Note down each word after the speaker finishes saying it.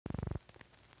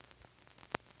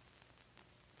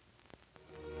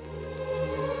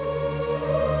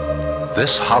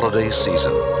This holiday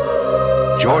season,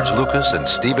 George Lucas and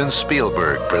Steven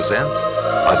Spielberg present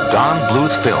a Don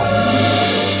Bluth film,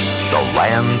 The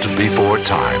Land Before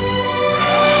Time.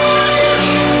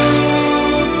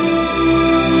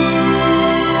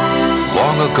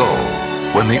 Long ago,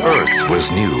 when the Earth was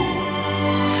new,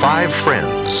 5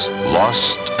 friends,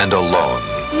 lost and alone,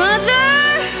 Mother,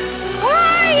 where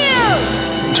are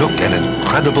you? Took an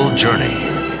incredible journey.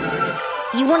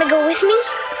 You want to go with me?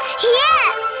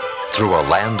 Yeah! Through a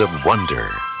land of wonder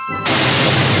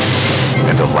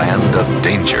and a land of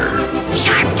danger.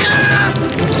 Sharptooth!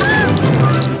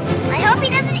 I hope he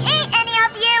doesn't eat any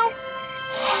of you.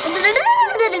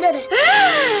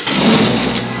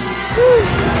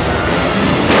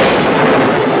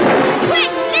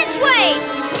 Quick, this way!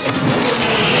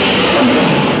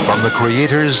 From the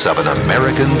creators of An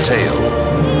American Tale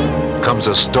comes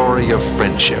a story of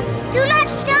friendship, Do not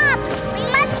stop! We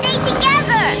must stay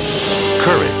together!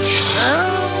 courage,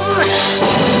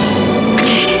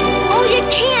 Oh, you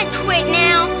can't quit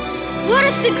now. What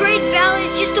if the Great Valley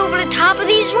is just over the top of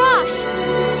these rocks?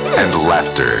 and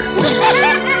laughter.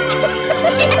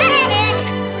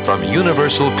 From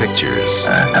Universal Pictures,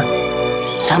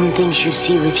 Some things you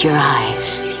see with your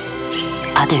eyes,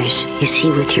 others you see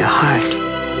with your heart.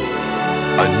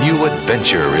 a new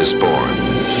adventure is born.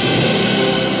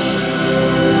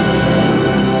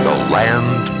 The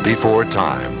Land Before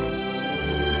Time.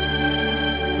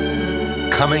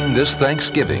 Coming this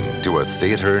Thanksgiving to a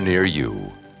theater near you.